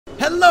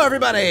Hello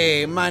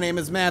everybody, my name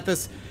is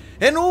Mathis,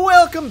 and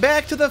welcome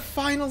back to the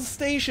final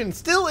station,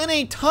 still in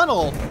a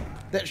tunnel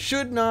that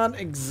should not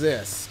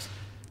exist.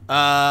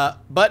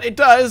 But it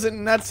does,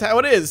 and that's how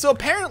it is. So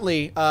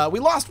apparently,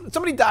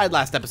 somebody died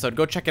last episode,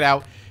 go check it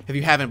out if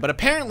you haven't, but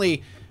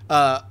apparently,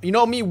 you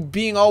know me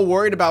being all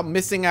worried about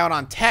missing out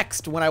on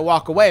text when I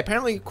walk away,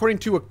 apparently according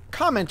to a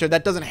commenter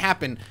that doesn't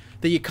happen.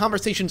 The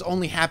conversations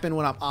only happen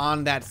when I'm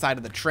on that side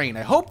of the train.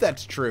 I hope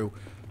that's true.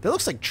 There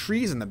looks like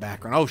trees in the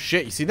background. Oh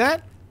shit, you see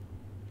that?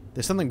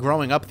 There's something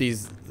growing up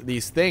these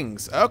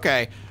things.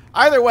 Okay.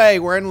 Either way,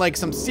 we're in like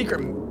some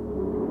secret...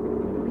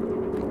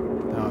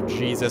 Oh,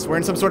 Jesus. We're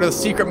in some sort of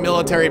secret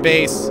military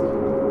base.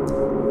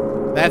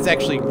 That's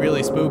actually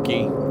really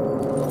spooky.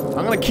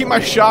 I'm gonna keep my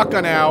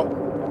shotgun out.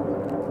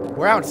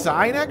 We're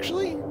outside,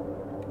 actually?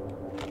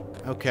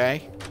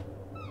 Okay.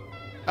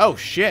 Oh,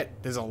 shit.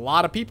 There's a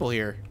lot of people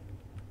here.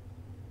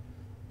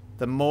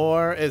 The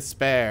more is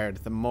spared,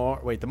 the more...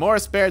 Wait, the more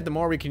is spared, the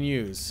more we can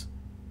use.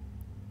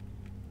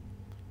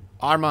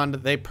 Armand,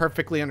 they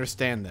perfectly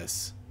understand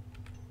this.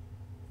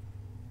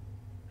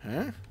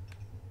 Huh?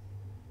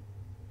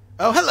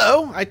 Oh,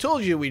 hello! I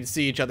told you we'd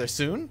see each other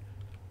soon.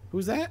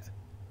 Who's that?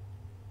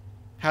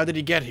 How did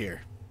he get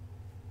here?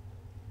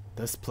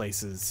 This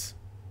place is...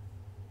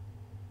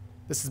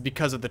 This is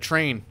because of the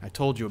train. I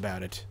told you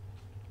about it.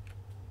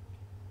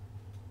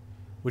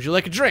 Would you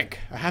like a drink?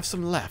 I have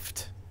some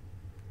left.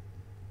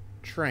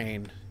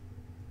 Train.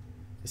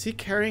 Is he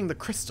carrying the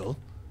crystal?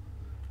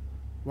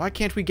 Why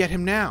can't we get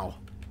him now?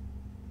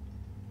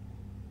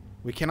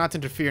 We cannot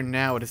interfere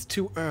now. It is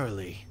too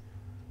early.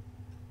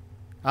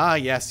 Ah,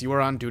 yes, you are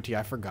on duty.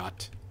 I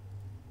forgot.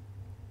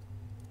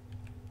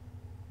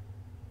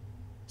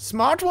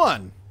 Smart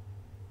one!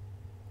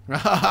 Ha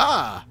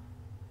ha!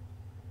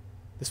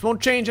 This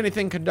won't change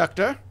anything,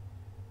 conductor.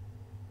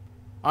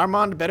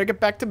 Armand, better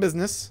get back to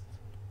business.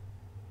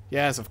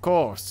 Yes, of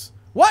course.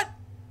 What?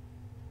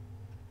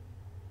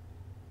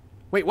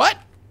 Wait, what?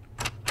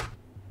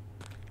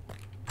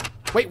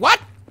 Wait, what?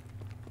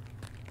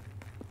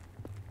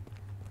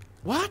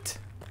 What?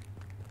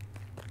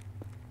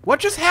 What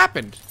just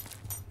happened?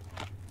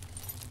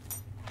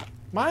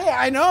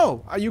 I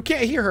know. You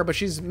can't hear her, but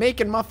she's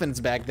making muffins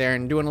back there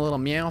and doing a little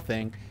meow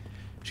thing.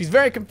 She's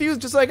very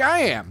confused, just like I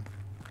am.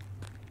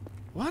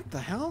 What the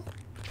hell?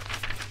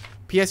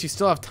 P.S. You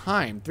still have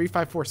time.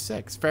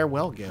 3546.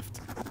 Farewell gift.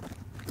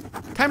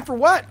 Time for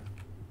what?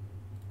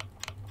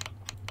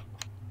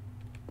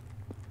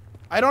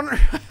 I don't...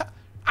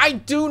 I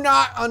do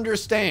not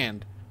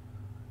understand.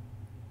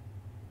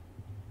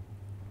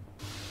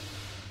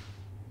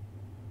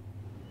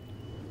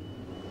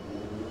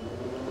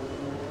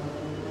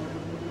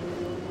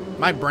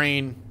 My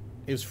brain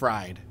is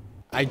fried.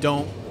 I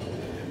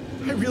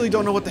really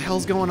don't know what the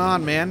hell's going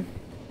on, man.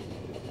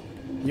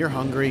 You're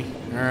hungry.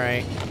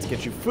 Alright, let's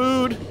get you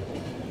food.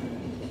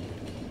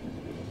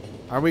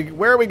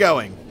 Where are we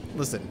going?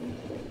 Listen,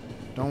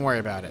 don't worry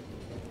about it.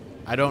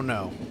 I don't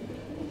know.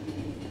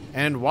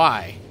 And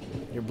why?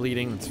 You're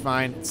bleeding, it's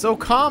fine. It's so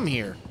calm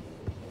here.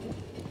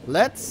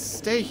 Let's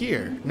stay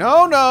here.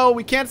 No, no,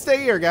 we can't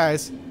stay here,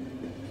 guys.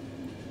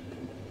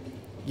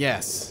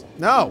 Yes.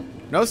 No,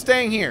 no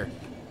staying here.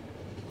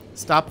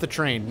 Stop the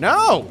train.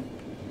 No!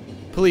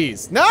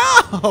 Please. No!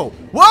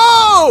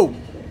 Whoa!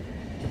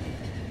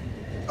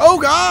 Oh,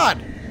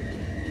 God!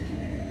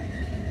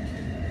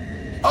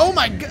 Oh,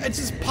 my God. It's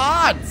just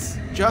pods.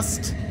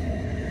 Just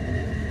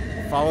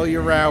follow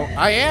your route.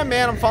 I am,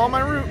 man. I'm following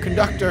my route,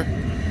 conductor.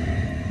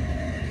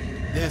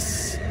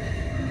 This.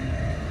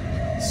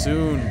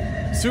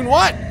 Soon. Soon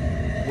what?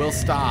 We'll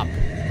stop.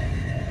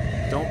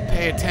 Don't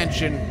pay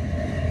attention.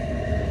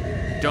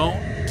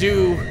 Don't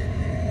do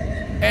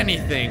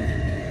anything.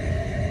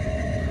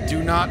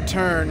 Do not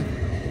turn.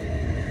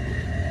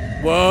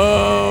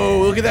 Whoa,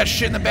 look at that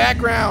shit in the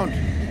background.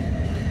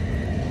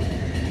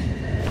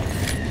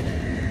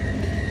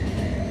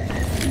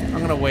 I'm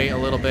gonna wait a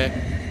little bit.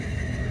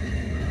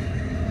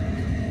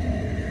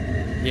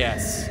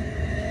 Yes.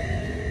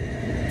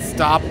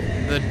 Stop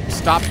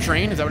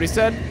train, is that what he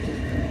said?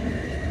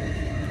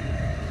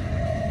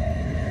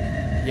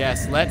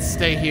 Yes, let's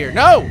stay here.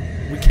 No!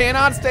 We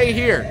cannot stay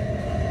here.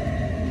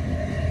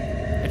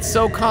 It's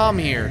so calm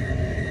here.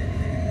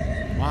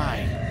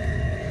 Why?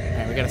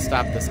 Alright, we gotta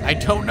stop this. I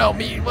don't know.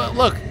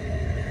 Look!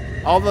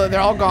 They're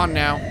all gone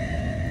now.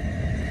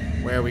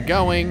 Where are we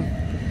going?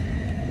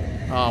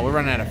 Oh, we're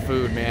running out of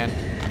food, man.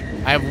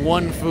 I have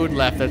one food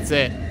left, that's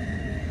it.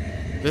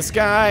 This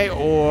guy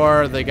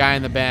or the guy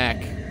in the back?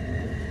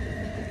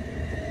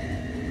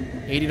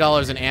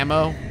 $80 in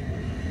ammo.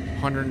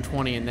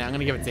 120 in that. I'm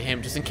gonna give it to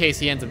him just in case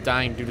he ends up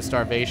dying due to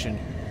starvation.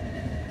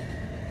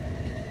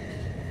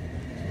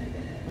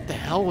 What the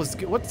hell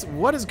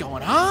what is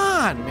going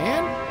on,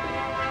 man?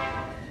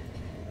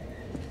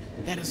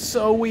 That is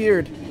so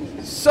weird.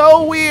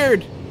 So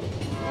weird.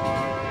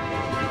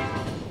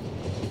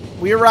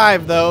 We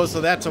arrived though,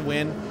 so that's a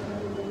win.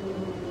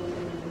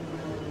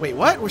 Wait,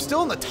 what? We're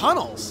still in the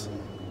tunnels.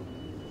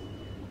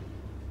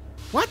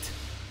 What?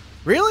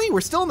 Really?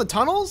 We're still in the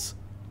tunnels?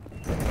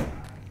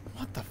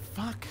 What the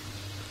fuck?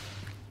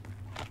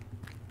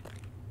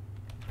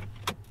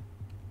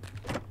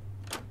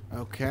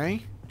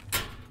 Okay.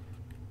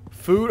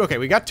 Food. Okay,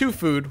 we got 2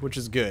 food, which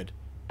is good.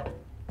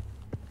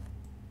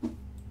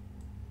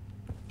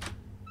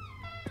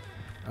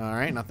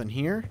 Alright, nothing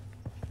here.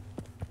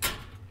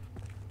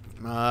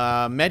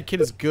 Medkit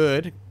is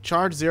good.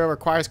 Charge 0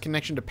 requires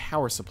connection to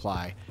power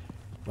supply.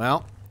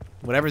 Well,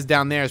 whatever's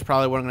down there is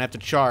probably what I'm going to have to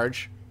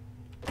charge.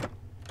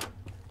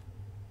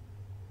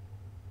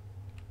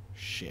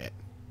 Shit.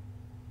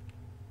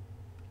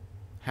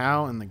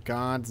 How in the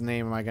God's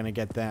name am I going to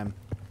get them?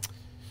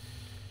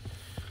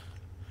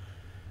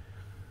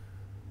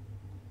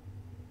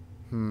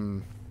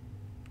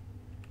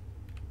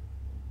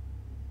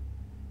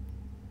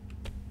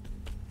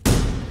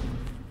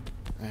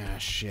 Ah,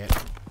 shit.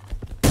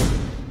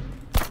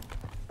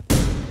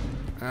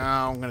 Oh,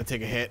 I'm gonna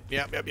take a hit.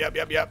 Yep.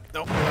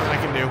 Nope, nothing I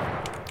can do.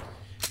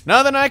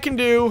 Nothing I can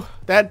do.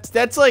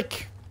 That's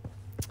like...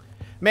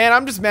 Man,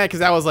 I'm just mad because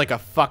that was like a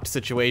fucked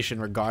situation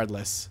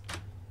regardless.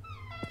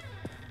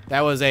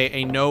 That was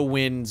a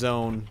no-win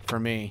zone for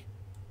me.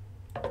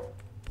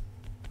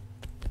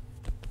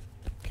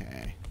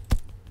 Okay.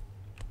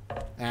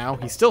 Ow,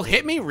 he still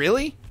hit me?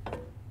 Really?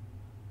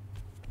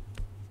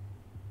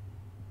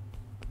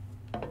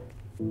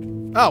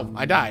 Oh,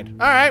 I died.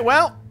 Alright,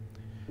 well...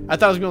 I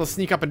thought I was going to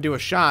sneak up and do a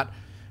shot.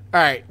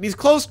 Alright, these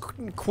close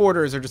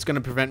quarters are just going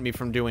to prevent me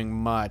from doing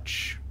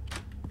much.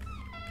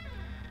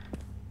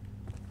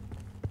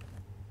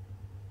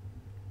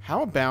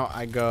 How about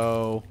I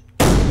go...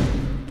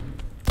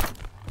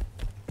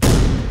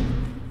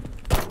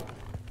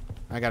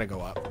 I gotta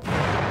go up.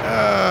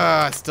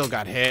 I still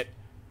got hit.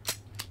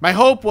 My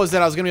hope was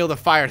that I was going to be able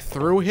to fire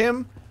through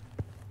him.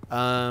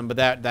 But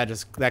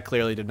that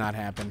clearly did not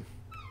happen.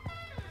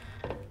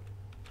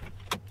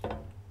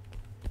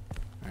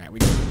 We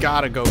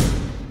gotta go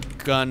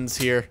guns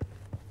here,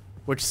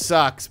 which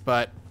sucks,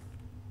 but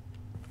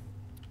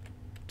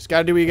just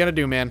gotta do what you gotta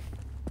do, man.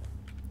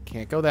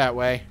 Can't go that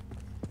way.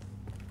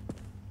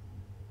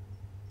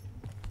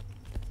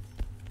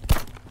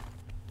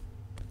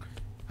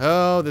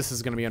 Oh, this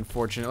is gonna be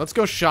unfortunate. Let's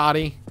go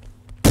shoddy.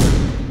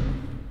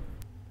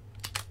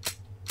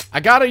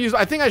 I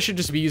think I should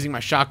just be using my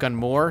shotgun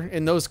more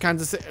in those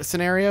kinds of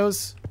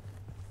scenarios.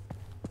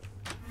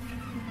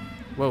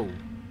 Whoa.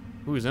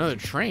 Ooh, there's another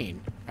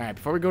train. Alright,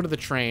 before we go to the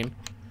train.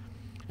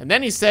 And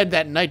then he said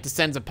that night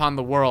descends upon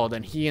the world,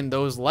 and he and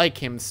those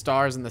like him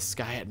stars in the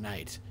sky at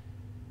night.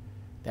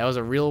 That was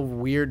a real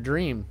weird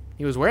dream.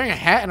 He was wearing a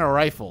hat and a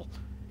rifle.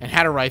 And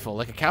had a rifle.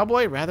 Like a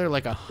cowboy? Rather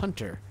like a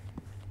hunter.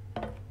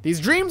 These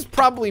dreams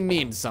probably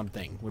mean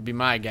something, would be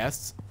my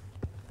guess.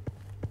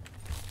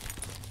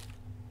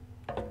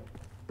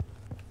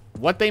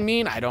 What they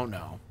mean, I don't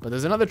know. But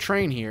there's another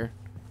train here.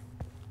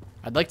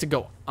 I'd like to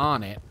go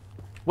on it.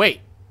 Wait.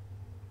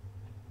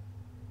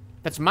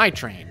 That's my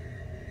train.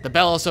 The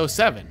Bellos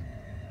 07.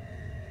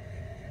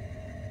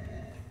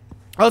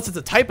 Oh, it's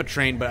a type of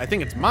train, but I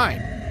think it's mine.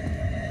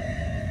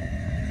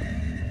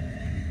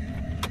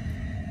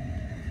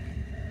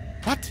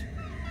 What?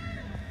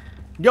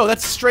 Yo,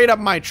 that's straight up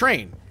my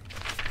train.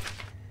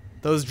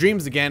 Those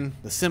dreams again.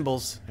 The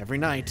symbols every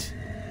night.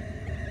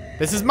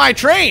 This is my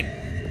train!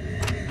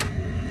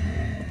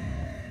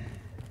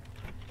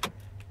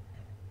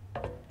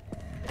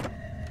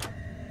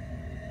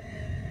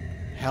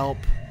 Help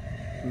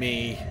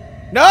me.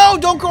 No,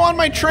 don't go on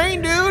my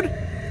train, dude.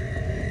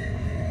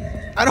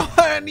 I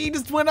don't. He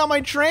just went on my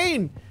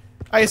train.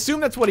 I assume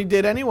that's what he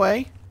did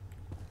anyway.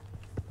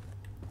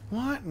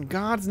 What in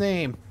God's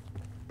name?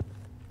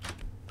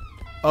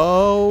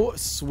 Oh,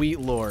 sweet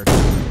Lord.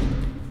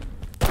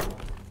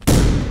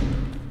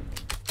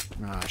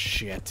 Ah,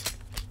 shit.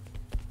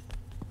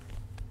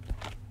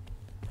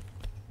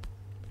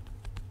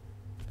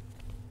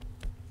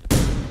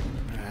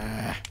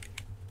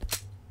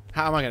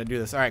 How am I gonna do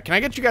this? All right, can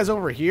I get you guys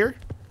over here?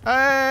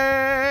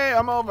 Hey,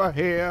 I'm over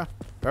here.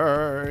 Hey.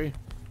 Okay,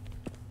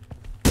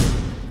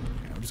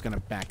 I'm just gonna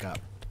back up.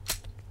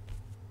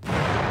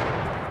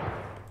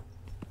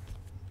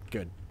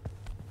 Good.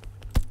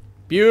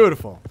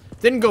 Beautiful.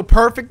 Didn't go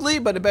perfectly,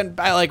 but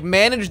I like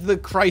managed the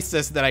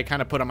crisis that I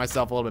kind of put on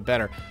myself a little bit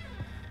better.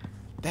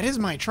 That is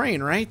my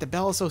train, right? The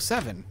Bellos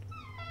 07.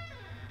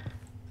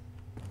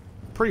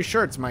 Pretty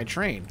sure it's my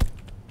train.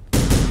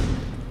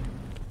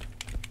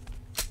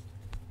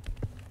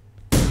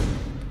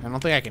 I don't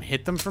think I can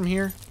hit them from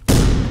here.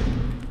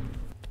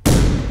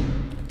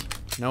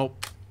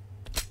 Nope.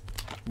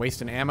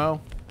 Wasting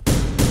ammo.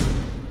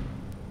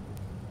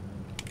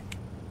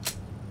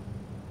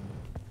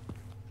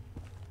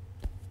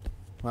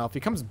 Well, if he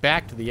comes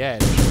back to the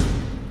edge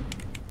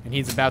and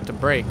he's about to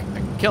break, I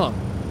can kill him.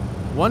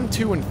 1,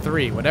 2, and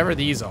 3, whatever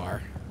these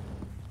are.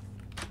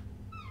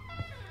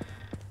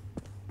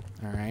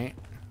 Alright.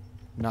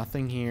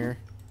 Nothing here.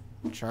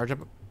 Charge up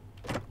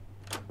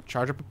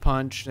a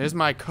punch. There's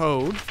my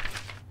code.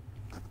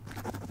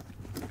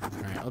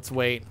 Alright, let's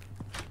wait.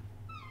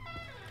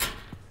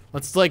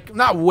 Let's, like,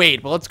 not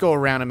wait, but let's go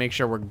around and make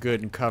sure we're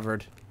good and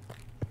covered.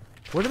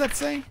 What did that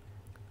say?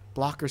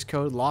 Blocker's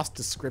code, lost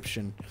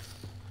description.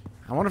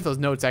 I wonder if those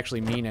notes actually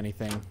mean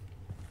anything.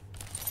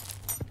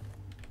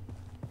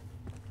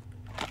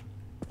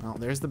 Well,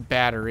 there's the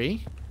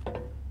battery.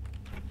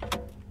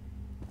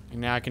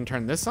 And now I can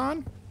turn this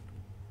on.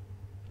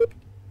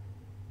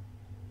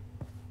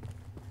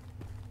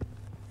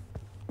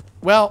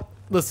 Well,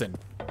 listen.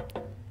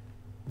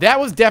 That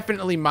was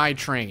definitely my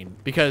train,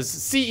 because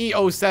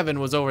CE07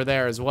 was over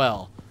there as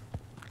well.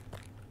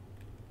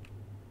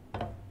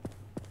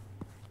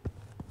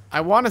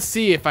 I want to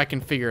see if I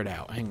can figure it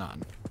out. Hang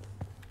on.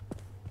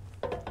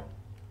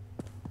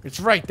 It's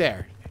right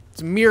there.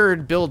 It's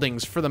mirrored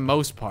buildings for the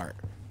most part.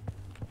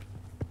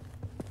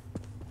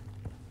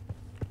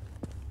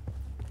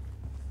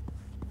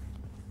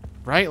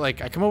 Right?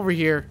 Like, I come over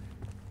here.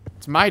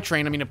 It's my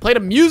train. I mean, it played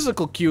a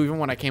musical cue even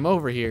when I came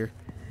over here.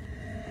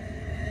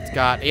 It's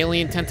got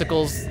alien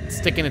tentacles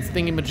sticking its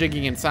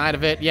thingy-majiggy inside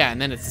of it. Yeah,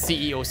 and then it's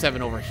the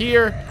CE07 over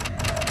here.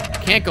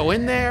 Can't go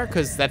in there,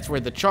 because that's where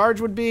the charge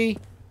would be.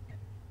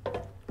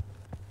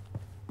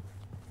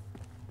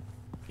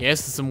 Yeah,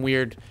 this is some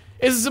weird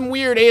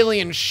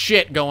alien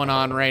shit going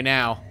on right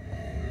now.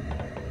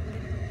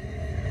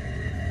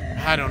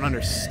 I don't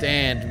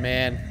understand,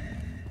 man.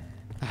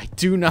 I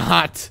do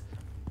not.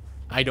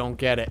 I don't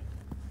get it.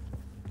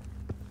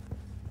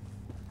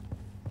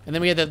 And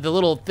then we had the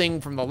little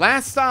thing from the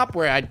last stop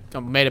where I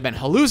may have been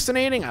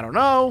hallucinating. I don't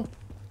know.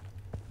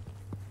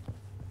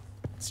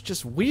 It's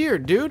just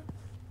weird, dude.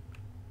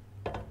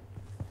 I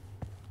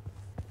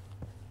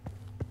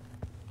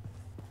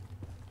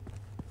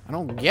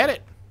don't get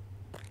it.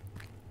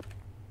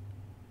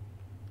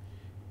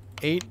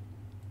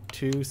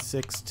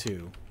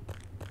 8262.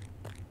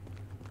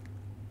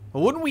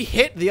 Well, wouldn't we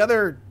hit the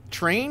other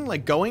train,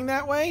 like, going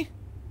that way?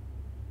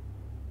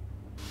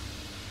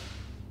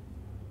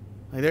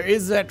 Like, there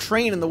is that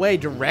train in the way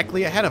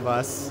directly ahead of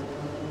us.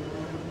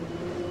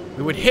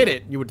 We would hit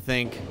it, you would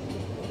think.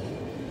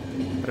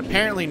 But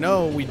apparently,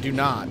 no, we do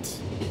not.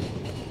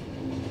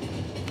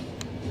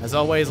 As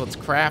always, let's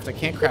craft. I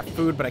can't craft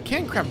food, but I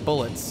can craft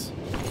bullets.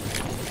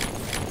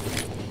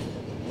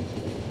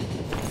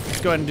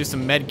 Let's go ahead and do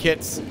some med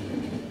kits.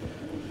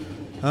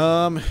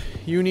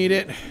 You need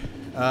it.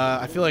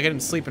 I feel like I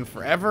didn't sleep in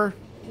forever.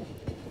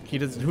 He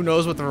does. Who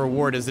knows what the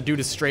reward is? The dude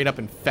is straight up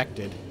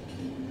infected.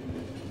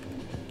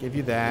 Give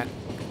you that.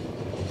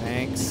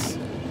 Thanks.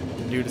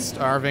 The dude is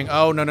starving.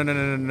 Oh, no, no, no,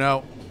 no, no,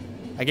 no.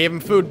 I gave him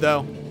food,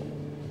 though.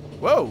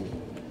 Whoa.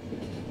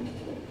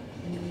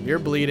 You're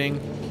bleeding.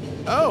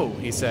 Oh,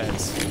 he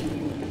says.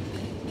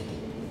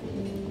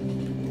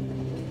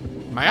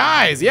 My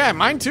eyes. Yeah,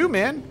 mine too,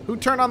 man. Who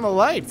turned on the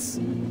lights?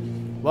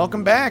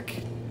 Welcome back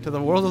to the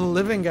world of the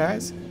living,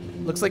 guys.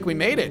 Looks like we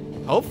made it.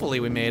 Hopefully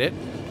we made it.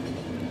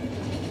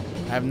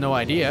 I have no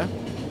idea.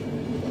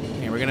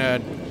 Okay, we're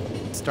gonna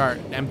start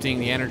emptying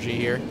the energy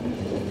here.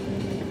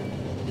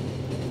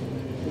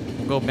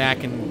 We'll go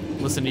back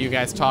and listen to you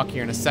guys talk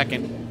here in a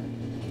second.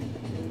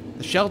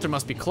 The shelter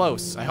must be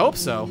close. I hope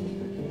so.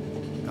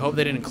 I hope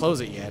they didn't close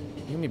it yet.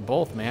 Give me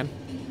both, man.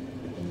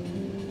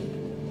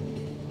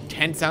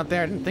 Tents out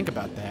there? I didn't think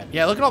about that.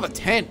 Yeah, look at all the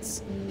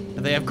tents.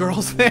 Do they have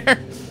girls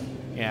there?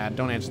 Yeah,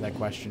 don't answer that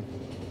question.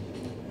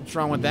 What's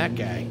wrong with that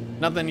guy?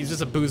 Nothing, he's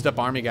just a boozed up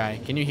army guy.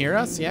 Can you hear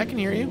us? Yeah, I can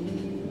hear you.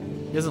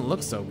 He doesn't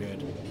look so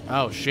good.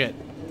 Oh, shit.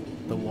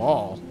 The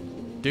wall.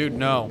 Dude,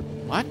 no.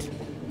 What?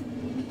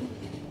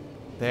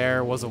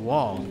 There was a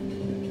wall.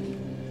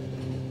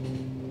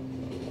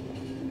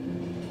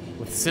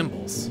 With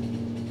symbols.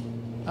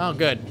 Oh,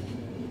 good.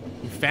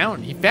 He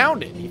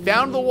found it. He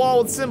found the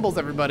wall with symbols,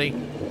 everybody.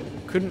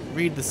 Couldn't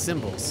read the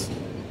symbols.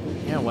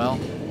 Yeah, well.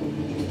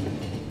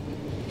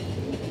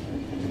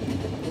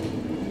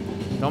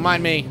 Don't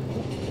mind me.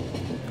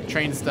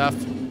 Train stuff.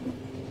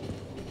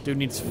 Dude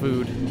needs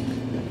food.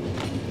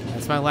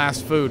 That's my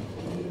last food.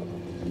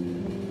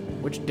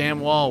 Which damn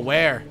wall?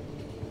 Where?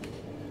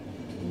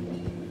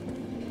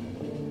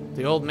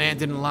 The old man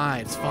didn't lie.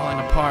 It's falling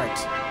apart.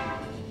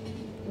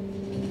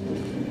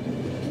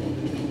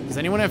 Does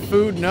anyone have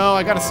food? No,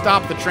 I gotta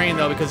stop the train,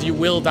 though, because you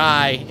will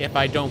die if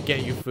I don't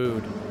get you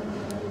food.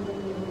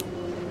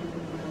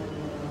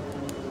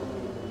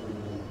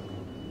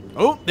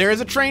 Oh, there is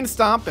a train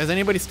stop. Has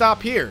anybody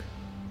stopped here?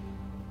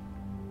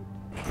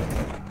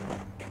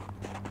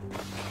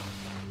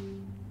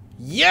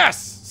 Yes!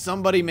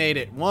 Somebody made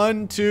it.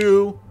 1,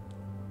 2,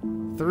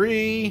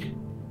 3,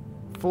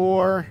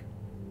 4.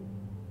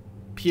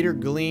 Peter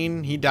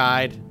Glean, he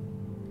died.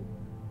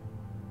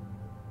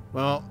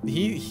 Well,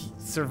 he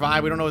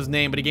survived. We don't know his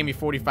name, but he gave me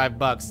 45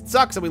 bucks. It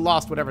sucks that we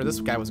lost whatever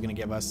this guy was going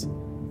to give us.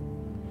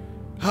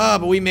 Ah,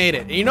 but we made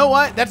it. And you know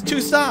what? That's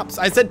 2 stops.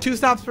 I said 2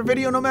 stops per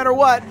video no matter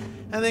what.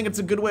 I think it's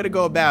a good way to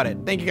go about it.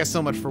 Thank you guys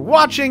so much for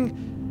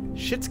watching.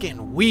 Shit's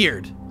getting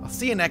weird. I'll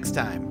see you next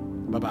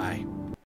time. Bye-bye.